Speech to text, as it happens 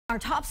Our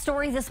top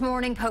story this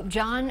morning, Pope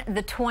John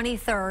the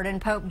 23rd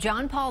and Pope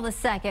John Paul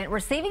II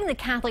receiving the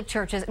Catholic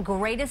Church's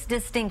greatest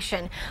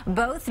distinction,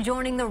 both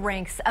joining the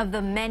ranks of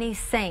the many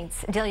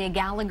saints. Delia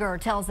Gallagher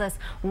tells us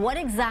what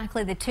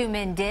exactly the two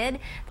men did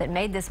that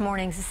made this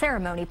morning's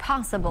ceremony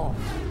possible.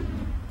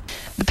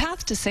 The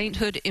path to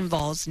sainthood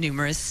involves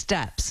numerous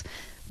steps.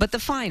 But the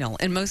final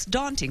and most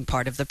daunting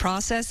part of the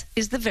process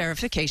is the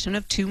verification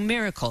of two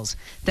miracles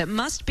that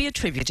must be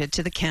attributed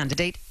to the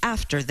candidate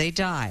after they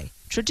die.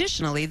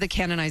 Traditionally, the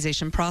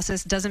canonization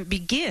process doesn't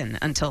begin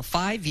until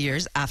 5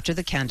 years after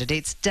the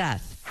candidate's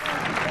death.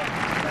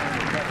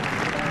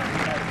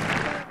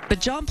 But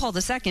John Paul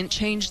II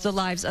changed the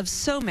lives of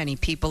so many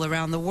people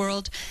around the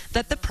world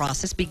that the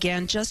process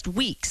began just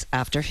weeks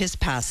after his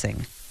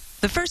passing.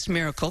 The first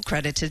miracle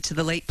credited to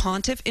the late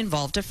pontiff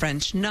involved a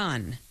French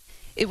nun.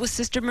 It was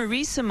Sister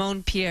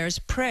Marie-Simone Pierre's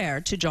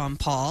prayer to John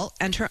Paul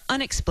and her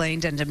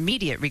unexplained and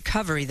immediate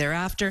recovery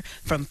thereafter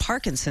from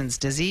Parkinson's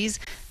disease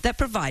that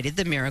provided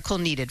the miracle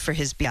needed for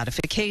his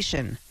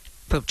beatification.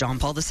 Pope John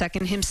Paul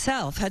II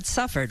himself had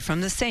suffered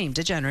from the same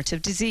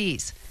degenerative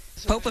disease.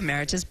 Pope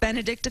Emeritus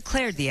Benedict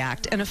declared the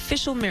act an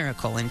official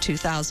miracle in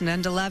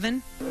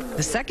 2011.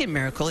 The second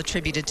miracle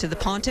attributed to the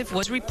pontiff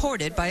was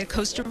reported by a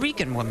Costa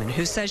Rican woman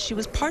who says she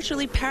was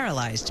partially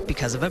paralyzed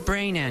because of a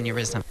brain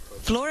aneurysm.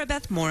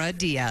 Floribeth Mora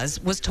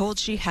Diaz was told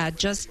she had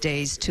just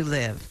days to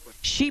live.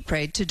 She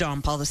prayed to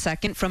John Paul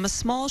II from a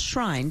small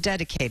shrine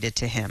dedicated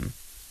to him.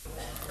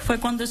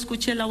 That's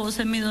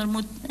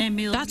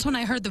when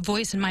I heard the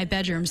voice in my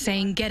bedroom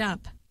saying, "Get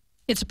up."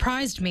 It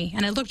surprised me,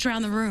 and I looked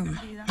around the room.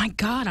 My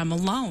God, I'm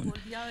alone.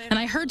 And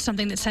I heard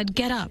something that said,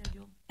 "Get up."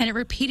 And it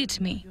repeated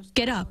to me,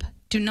 "Get up.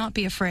 Do not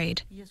be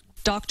afraid."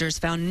 Doctors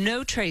found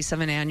no trace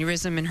of an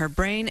aneurysm in her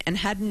brain and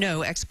had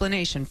no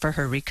explanation for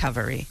her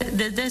recovery.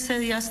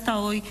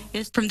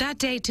 From that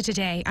day to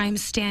today, I am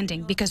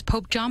standing because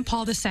Pope John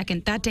Paul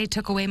II that day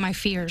took away my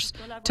fears,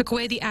 took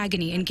away the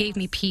agony, and gave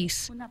me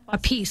peace. A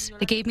peace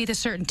that gave me the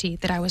certainty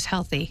that I was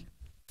healthy.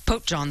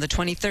 Pope John the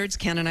 23rd's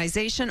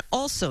canonization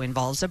also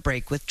involves a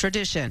break with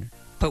tradition.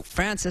 Pope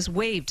Francis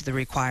waived the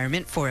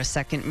requirement for a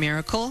second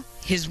miracle.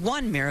 His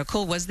one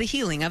miracle was the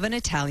healing of an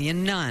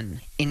Italian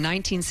nun. In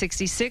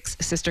 1966,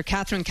 Sister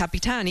Catherine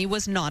Capitani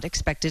was not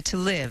expected to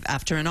live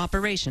after an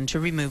operation to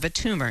remove a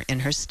tumor in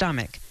her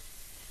stomach.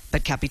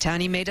 But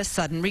Capitani made a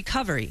sudden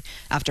recovery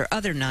after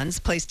other nuns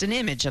placed an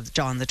image of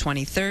John the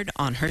 23rd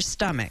on her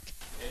stomach.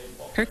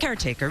 Her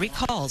caretaker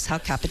recalls how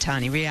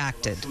Capitani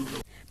reacted.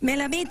 You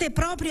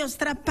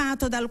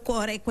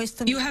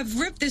have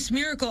ripped this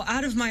miracle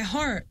out of my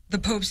heart, the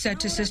Pope said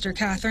to Sister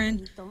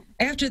Catherine.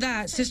 After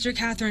that, Sister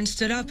Catherine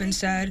stood up and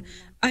said,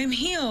 "I'm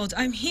healed,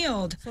 I'm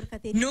healed."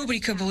 Nobody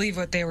could believe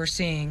what they were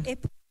seeing.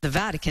 The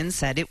Vatican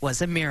said it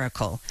was a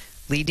miracle,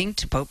 leading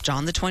to Pope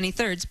John the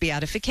 23rd's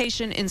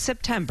beatification in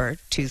September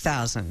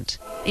 2000.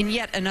 In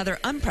yet another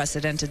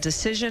unprecedented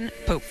decision,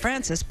 Pope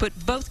Francis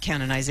put both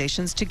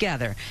canonizations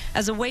together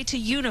as a way to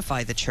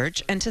unify the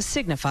Church and to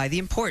signify the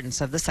importance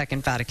of the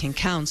Second Vatican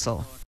Council.